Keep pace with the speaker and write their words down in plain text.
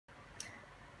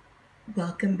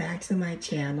Welcome back to my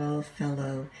channel,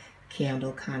 fellow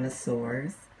candle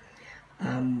connoisseurs.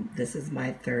 This is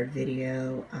my third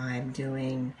video. I'm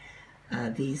doing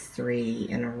these three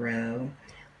in a row.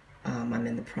 I'm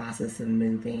in the process of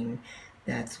moving.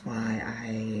 That's why I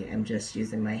am just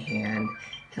using my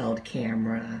handheld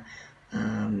camera,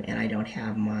 and I don't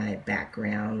have my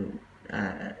background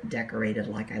decorated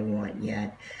like I want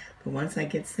yet. But once I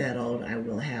get settled, I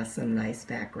will have some nice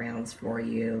backgrounds for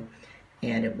you,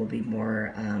 and it will be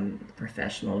more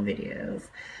professional videos.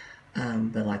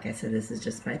 But like I said, this is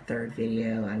just my third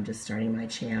video. I'm just starting my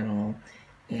channel,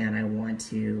 and I want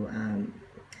to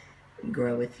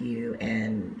grow with you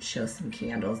and show some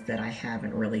candles that I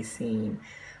haven't really seen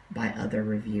by other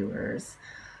reviewers.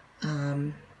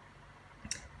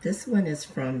 This one is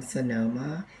from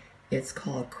Sonoma. It's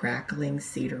called Crackling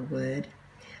Cedarwood.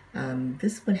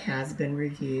 This one has been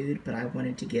reviewed, but I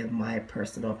wanted to give my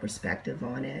personal perspective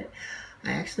on it.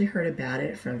 I actually heard about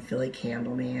it from Philly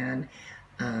Candleman,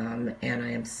 and I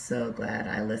am so glad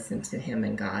I listened to him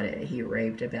and got it. He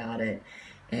raved about it,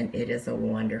 and it is a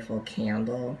wonderful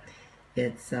candle.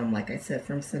 It's, like I said,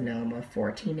 from Sonoma,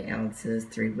 14 ounces,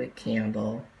 3-wick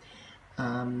candle.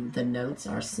 The notes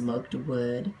are smoked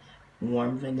wood,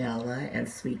 warm vanilla, and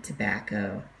sweet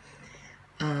tobacco.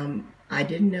 I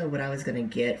didn't know what I was going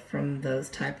to get from those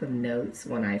type of notes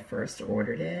when I first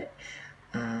ordered it.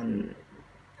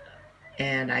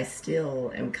 And I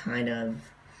still am kind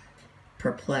of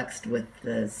perplexed with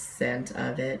the scent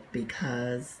of it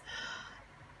because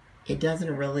it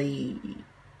doesn't really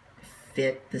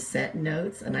fit the scent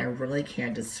notes, and I really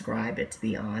can't describe it, to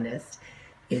be honest.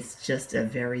 It's just a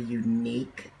very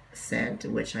unique scent,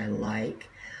 which I like.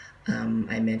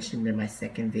 I mentioned in my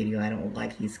second video I don't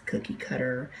like these cookie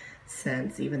cutter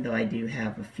scents, even though I do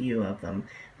have a few of them.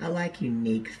 I like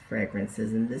unique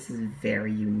fragrances, and this is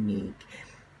very unique.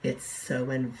 It's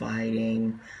so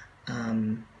inviting.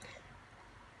 I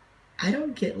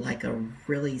don't get like a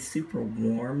really super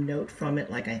warm note from it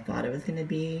like I thought it was going to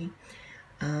be.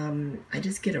 I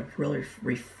just get a really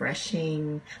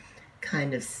refreshing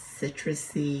kind of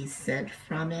citrusy scent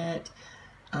from it.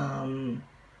 I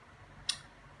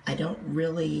don't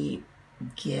really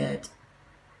get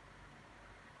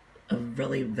a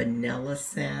really vanilla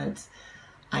scent.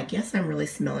 I guess I'm really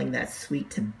smelling that sweet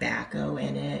tobacco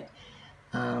in it,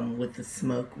 with the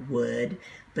smoke wood,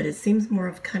 but it seems more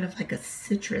of kind of like a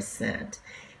citrus scent.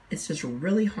 It's just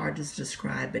really hard to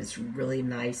describe, but it's really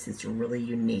nice. It's really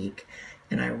unique,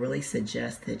 and I really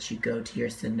suggest that you go to your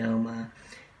Sonoma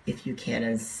if you can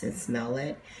and smell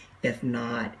it. If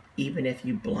not, even if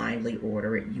you blindly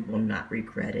order it, you will not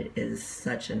regret it. It is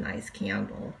such a nice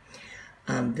candle.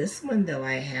 This one, though,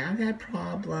 I have had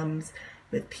problems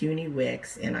with puny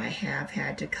wicks, and I have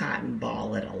had to cotton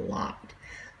ball it a lot.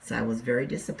 So I was very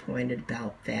disappointed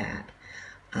about that.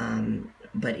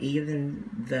 But even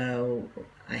though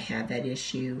I had that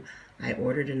issue, I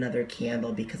ordered another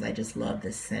candle because I just love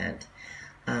this scent.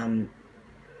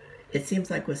 It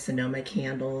seems like with Sonoma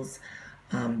candles,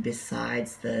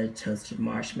 besides the toasted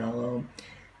marshmallow,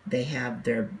 they have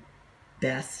their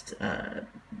best,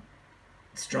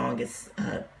 strongest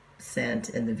scent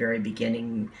in the very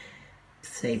beginning,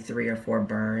 say 3 or 4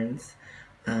 burns.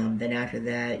 Then after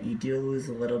that, you do lose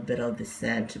a little bit of the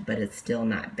scent, but it's still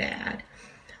not bad.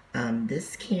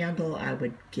 This candle, I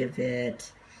would give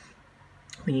it,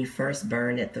 when you first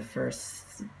burn it, the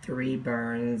first 3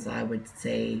 burns, I would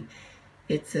say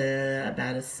it's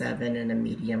about a 7 in a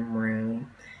medium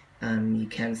room. You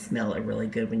can smell it really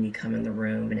good when you come in the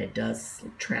room, and it does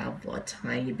travel a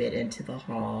tiny bit into the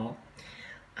hall.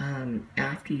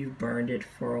 After you've burned it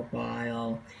for a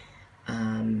while,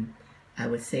 I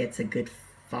would say it's a good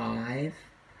 5,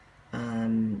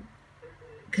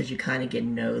 because you kind of get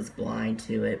nose blind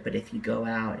to it, but if you go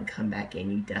out and come back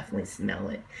in, you definitely smell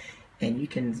it. And you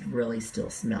can really still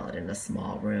smell it in a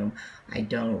small room. I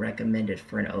don't recommend it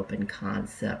for an open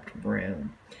concept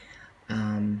room.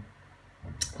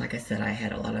 Like I said, I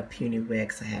had a lot of puny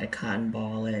wicks. I had to cotton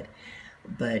ball it.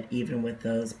 But even with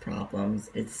those problems,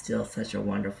 it's still such a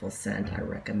wonderful scent. I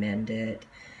recommend it.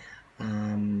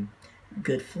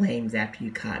 Good flames after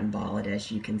you cotton ball it,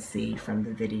 as you can see from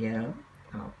the video.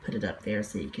 I'll put it up there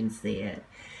so you can see it.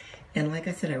 And like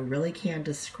I said, I really can't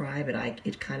describe it.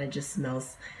 It kind of just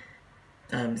smells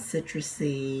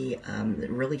citrusy,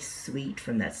 really sweet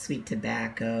from that sweet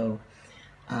tobacco.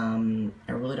 I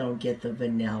really don't get the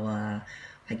vanilla.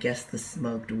 I guess the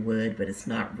smoked wood, but it's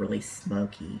not really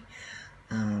smoky.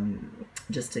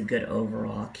 Just a good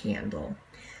overall candle.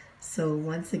 So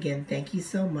once again, thank you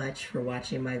so much for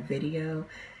watching my video.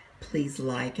 Please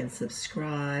like and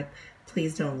subscribe.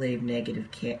 Please don't leave negative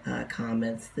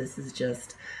comments. This is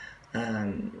just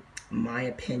my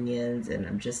opinions, and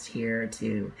I'm just here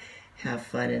to have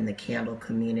fun in the candle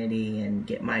community and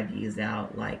get my views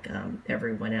out like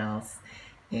everyone else.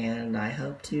 And I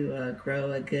hope to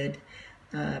grow a good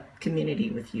community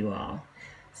with you all.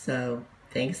 So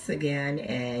thanks again,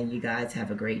 and you guys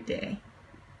have a great day.